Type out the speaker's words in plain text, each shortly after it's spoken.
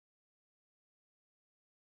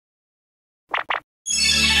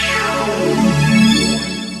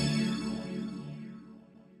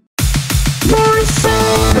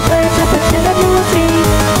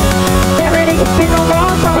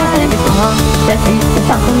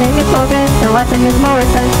Uncle name is Morgan, the last name is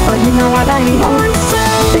Morrison. Oh, you know what I mean.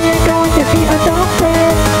 So you're going to be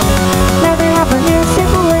adopted. Now they have a new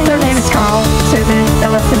sibling. Their name is Carl. Susan,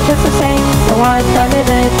 the last name just the same. So what time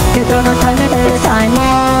it is? You don't know time it is. I'm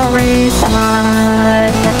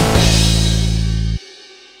Morrison.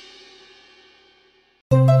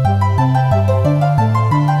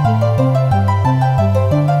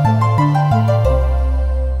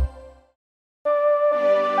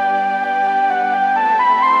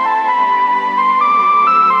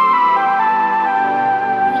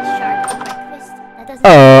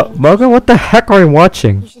 Morgan, what the heck are you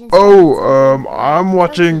watching? Oh, I'm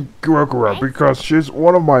watching Gura because she's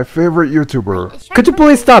one of my favorite YouTubers. Could you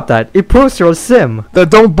please stop that? It proves you're a sim. Then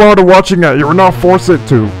don't bother watching it, you're not forced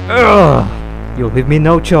to. Ugh, you'll leave me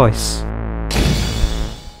no choice.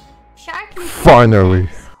 Finally.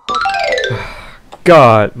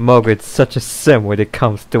 God, Margaret's such a sim when it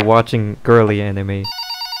comes to watching girly anime.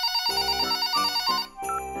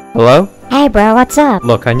 Hello? Hey bro, what's up?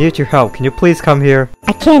 Look, I need your help. Can you please come here?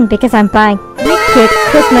 I can't because I'm buying my cute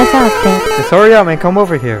Christmas outfit. Just hurry up and come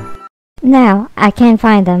over here. No, I can't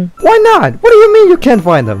find them. Why not? What do you mean you can't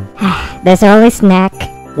find them? There's only snack.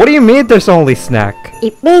 What do you mean there's only snack?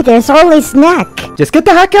 It means there's only snack. Just get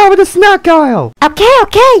the heck out of the snack aisle!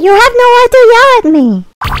 Okay, you have no right to yell at me.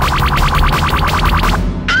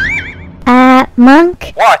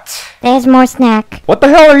 Monk? What? There's more snack. What the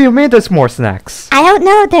hell do you mean there's more snacks? I don't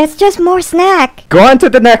know, there's just more snack. Go on to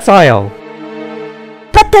the next aisle.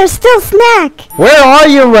 But there's still snack. Where are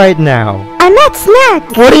you right now? I'm at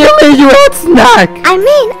snack. What do you mean you at snack? I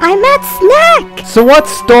mean, I'm at snack. So what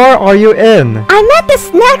store are you in? I'm at the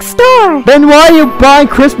snack store. Then why are you buying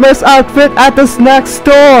Christmas outfit at the snack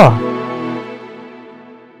store?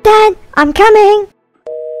 Dad, I'm coming.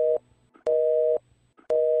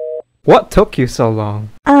 What took you so long?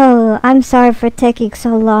 Oh, I'm sorry for taking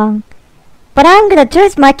so long. But I'm gonna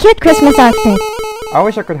dress my cute Christmas outfit. I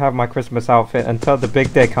wish I could have my Christmas outfit until the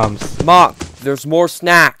big day comes. Mark, there's more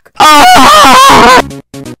snack.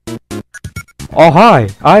 Oh hi,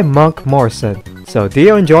 I'm Monk Morrison. So do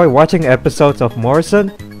you enjoy watching episodes of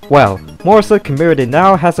Morrison? Well, Morrison community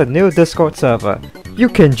now has a new Discord server. You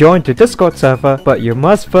can join the Discord server, but you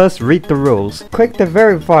must first read the rules. Click the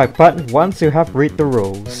verify button once you have read the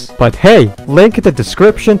rules. But hey, link in the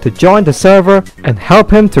description to join the server and help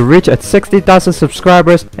him to reach at 60,000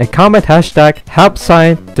 subscribers and comment hashtag #help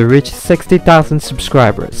to reach 60,000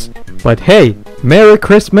 subscribers. But hey, Merry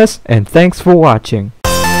Christmas and thanks for watching.